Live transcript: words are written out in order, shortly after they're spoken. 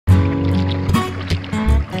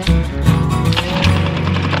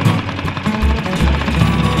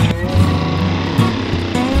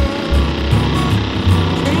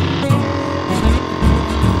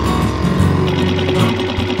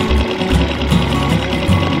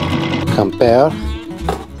compare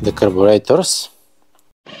the carburetors.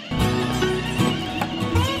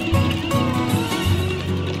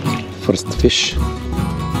 First fish.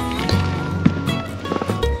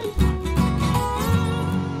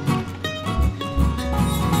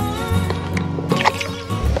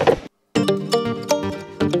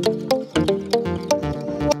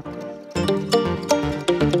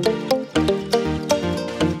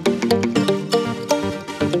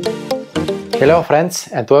 Hello friends,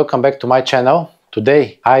 and welcome back to my channel.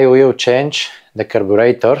 Today I will change the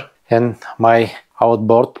carburetor in my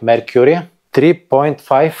outboard Mercury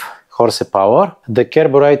 3.5 horsepower. The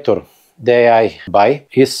carburetor that I buy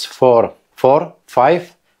is for 4,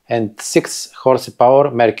 5 and 6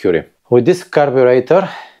 horsepower Mercury. With this carburetor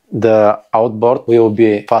the outboard will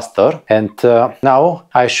be faster, and now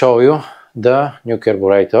I show you the new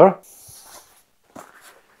carburetor.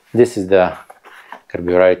 This is the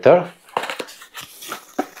carburetor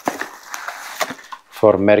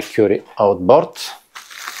for Mercury outboard.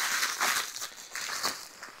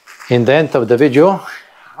 In the end of the video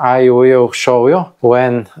I will show you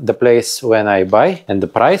when I buy and the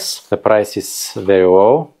price. The price is very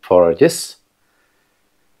low for this.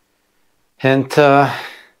 And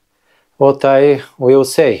what I will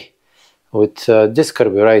say, with this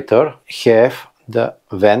carburetor have the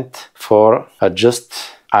vent for adjust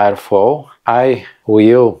airflow. I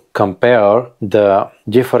will compare the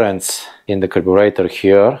difference in the carburetor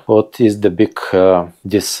here. What is the big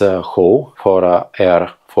this hole for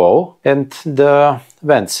airflow and the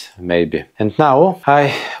vents maybe. And now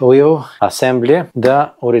I will assemble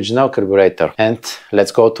the original carburetor, and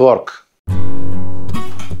let's go to work.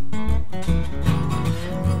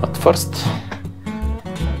 But first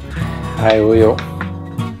I will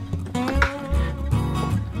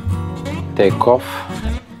take off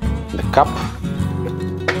the cap.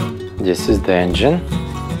 This is the engine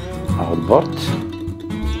outboard,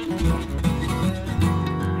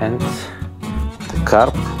 and the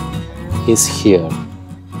carb is here.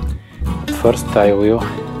 First I will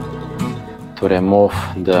to remove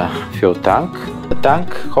the fuel tank. The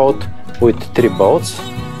tank holds with 3 bolts,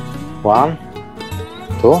 1,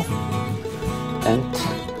 2 and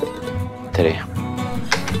 3.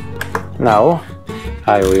 Now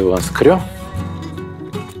I will unscrew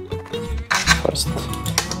first.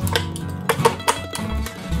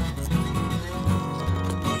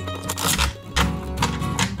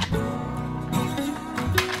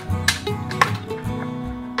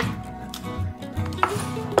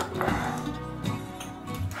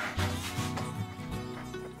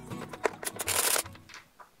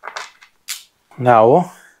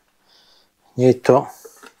 Now need to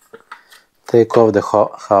take off the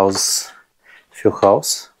fuel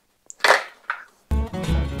hose.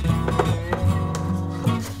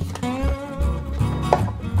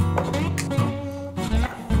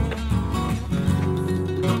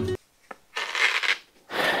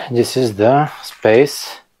 This is the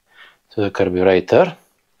space to the carburetor.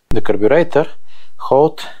 The carburetor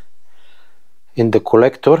holds in the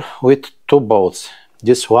collector with 2 bolts,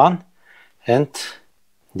 this one and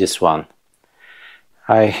this one.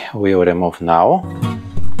 I will remove now.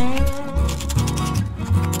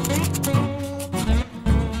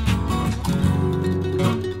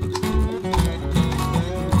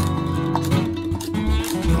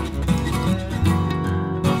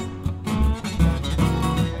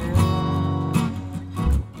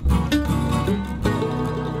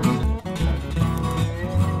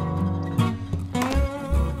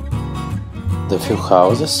 The fuel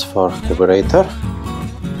hoses for carburetor.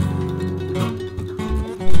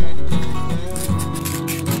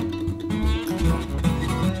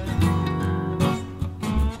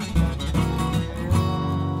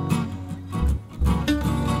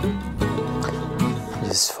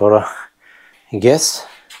 This is for gas,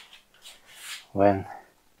 when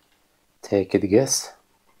take it gas.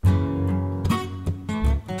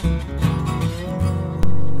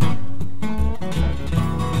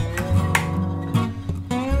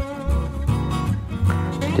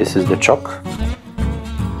 This is the choke.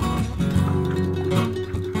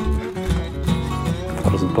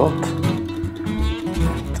 First bolt,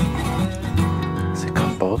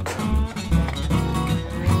 second bolt.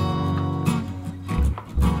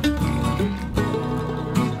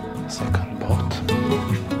 Second bolt.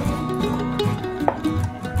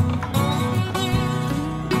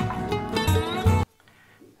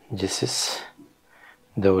 This is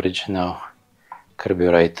the original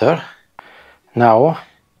carburetor. Now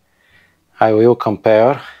I will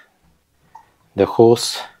compare the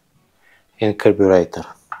holes in carburetor.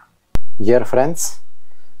 Dear friends,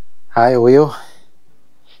 I will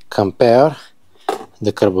compare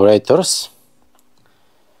the carburetors.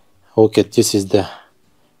 Look at, this is the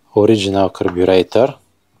original carburetor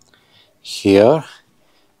here,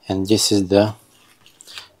 and this is the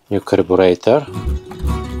new carburetor.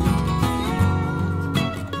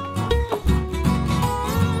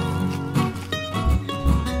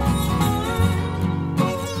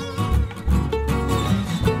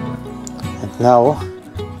 And now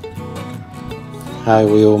I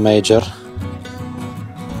will measure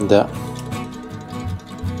the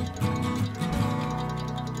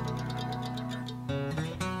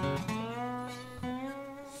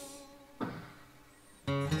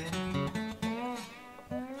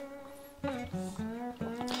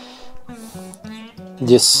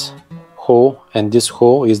this hole and this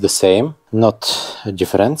hole is the same, not a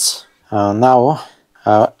difference. Now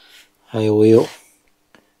I will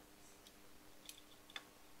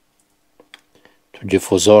to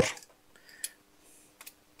diffusor,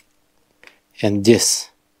 and this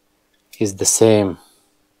is the same.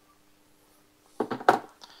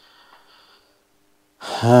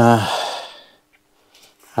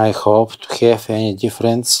 I hope to have any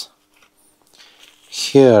difference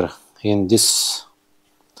here in this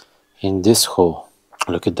hole.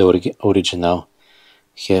 Look at the original.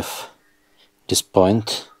 Have this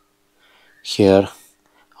point here,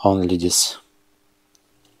 only this.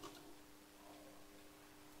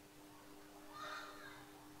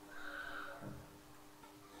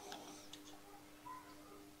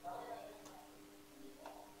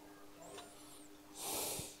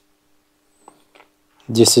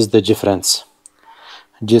 This is the difference.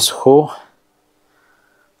 This hole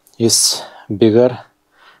is bigger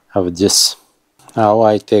of this. Now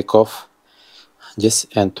I take off this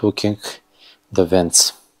and looking the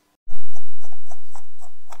vents.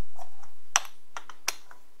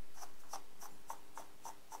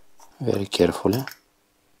 Very carefully.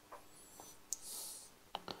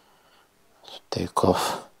 Take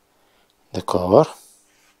off the cover.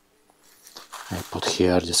 I put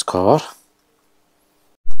here this cover.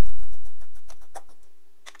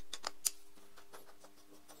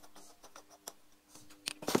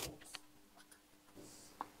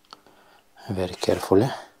 Very carefully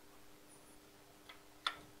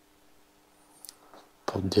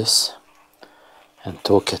put this and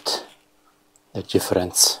look at the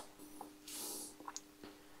difference.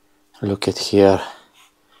 Look at here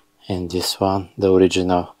in this one, the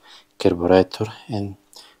original carburetor, and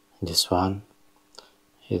this one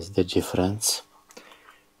is the difference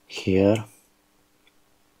here.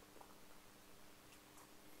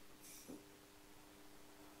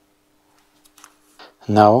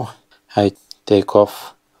 Now I take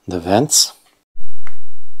off the vents.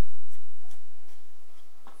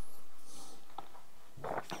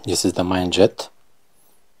 This is the main jet.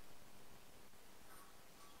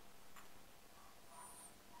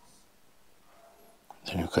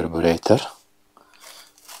 The new carburetor.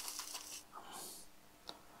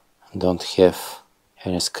 Don't have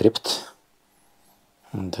any script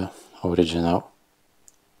in the original.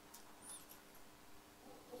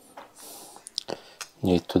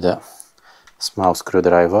 Need to the small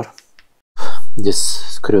screwdriver. This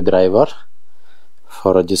screwdriver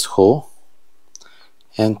for this hole,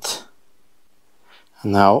 and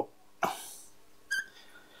now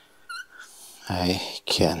I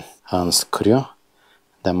can unscrew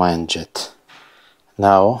the main jet.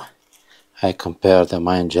 Now I compare the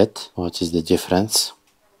main jet. What is the difference?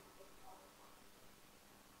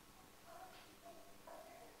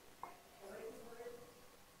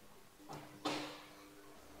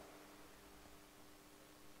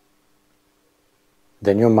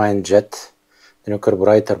 The new main jet, the new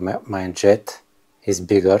carburetor main jet is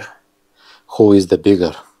bigger. Who is the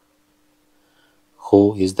bigger?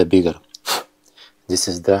 Who is the bigger? This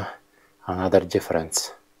is the another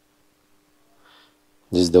difference.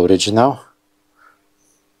 This is the original.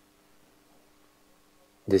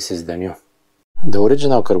 This is the new. The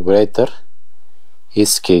original carburetor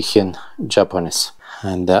is Keihin, Japanese.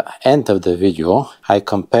 And at the end of the video, I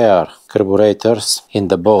compare carburetors in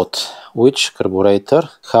the boat. Which carburetor,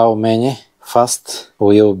 how many fast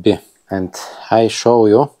will be. And I show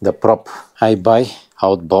you the prop. I buy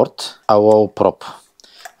Outboard, a low prop.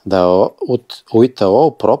 With a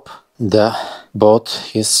low prop, the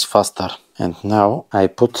boat is faster. And now I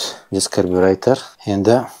put this carburetor in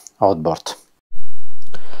the Outboard.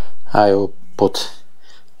 I will put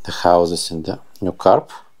the houses in the new carb.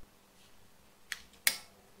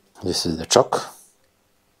 This is the choke.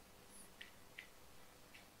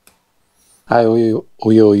 I will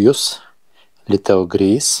use little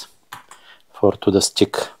grease for to the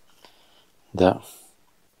stick the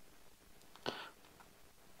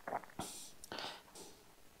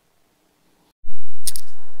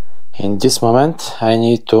In this moment I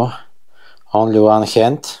need to only one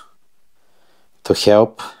hand to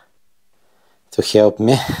help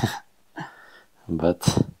me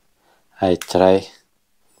but I try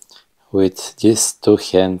with these two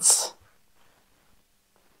hands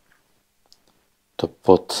to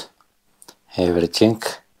put everything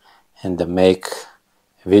and make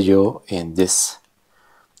video in this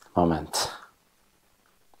moment.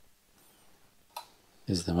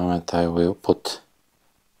 This is the moment I will put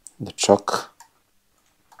the chalk.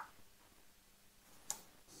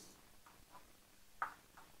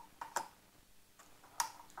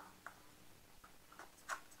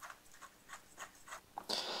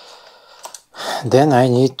 Then I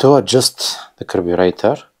need to adjust the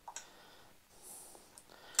carburetor.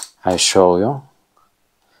 I show you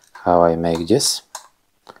how I make this.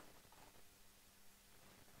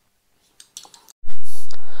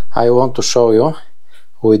 I want to show you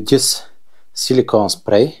with this silicone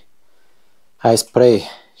spray. I spray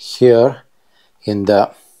here in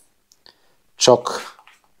the chalk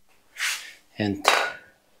and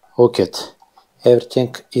look at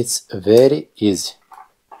everything. It's very easy.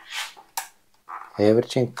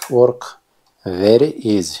 Everything work very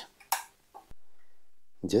easy.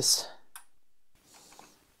 This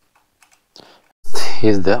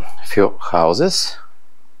is the few houses.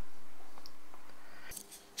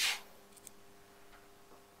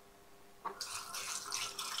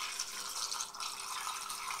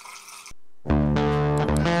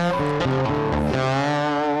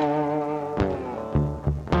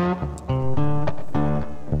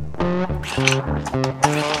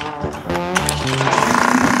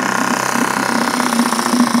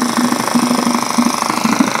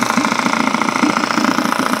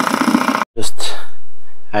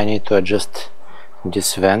 I need to adjust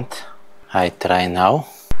this vent. I try now.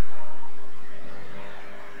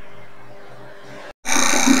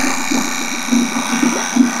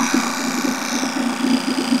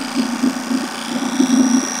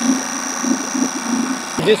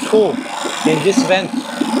 This hole in this vent,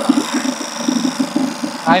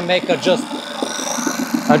 I make adjust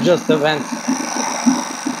the vent.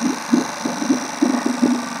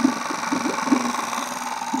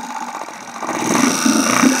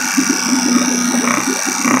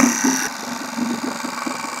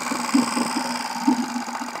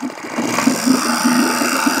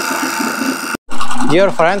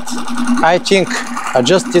 Dear friend, I think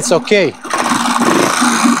adjust it's okay.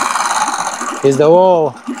 Is the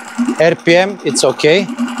whole RPM, it's okay.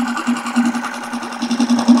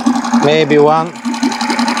 Maybe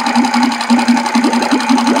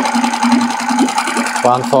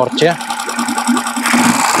 140.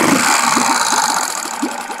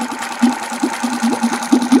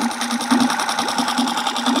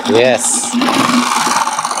 Yes.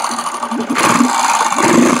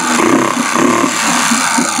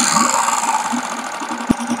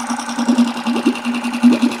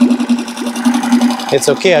 It's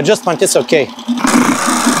okay, adjustment is okay.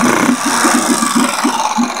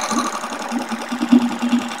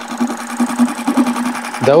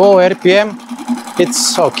 The low RPM,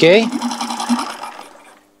 it's okay.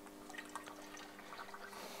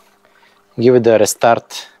 Give it the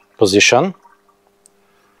restart position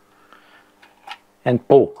and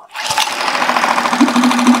pull.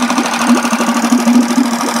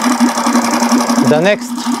 The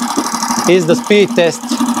next is the speed test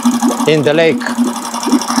in the lake.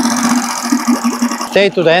 Stay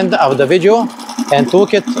to the end of the video and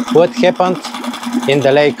look at what happened in the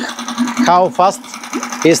lake. How fast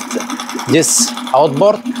is this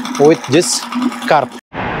outboard with this carp.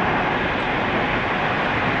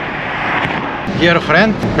 Dear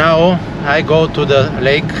friend, now I go to the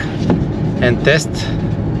lake and test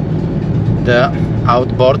the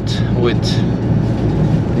outboard with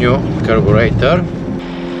new carburetor.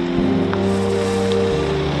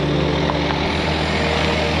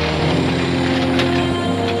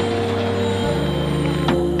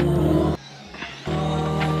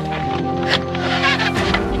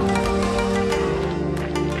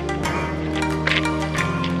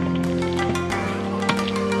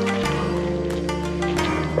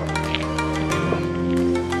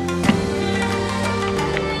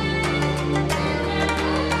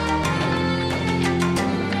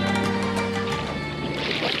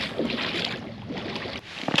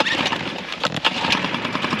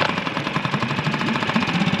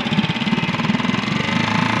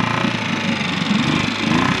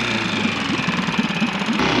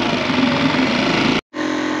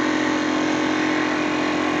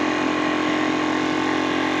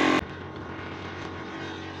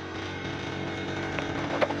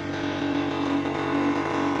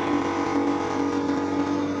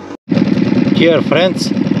 Here, friends,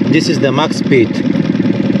 this is the max speed,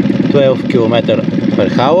 12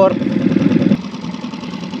 km/h.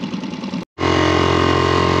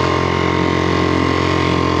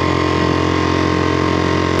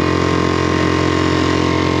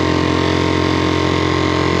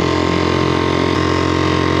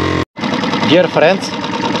 Dear friends,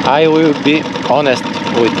 I will be honest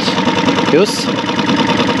with you.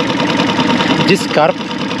 This carp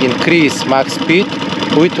increase max speed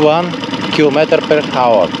with 1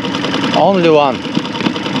 km/h. Only one.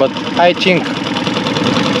 But I think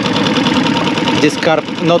this carp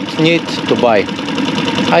not need to buy.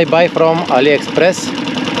 I buy from AliExpress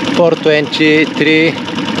for $23.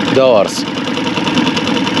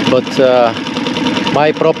 But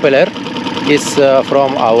my propeller is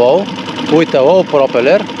from a WOW. With a WOW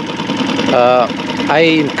propeller, I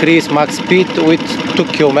increase max speed with 2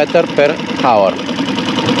 km/h.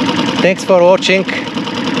 Thanks for watching.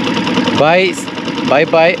 Bye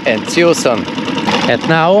bye and see you soon. And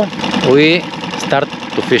now we start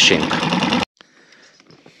to fishing.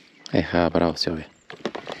 Bravo, Silvia.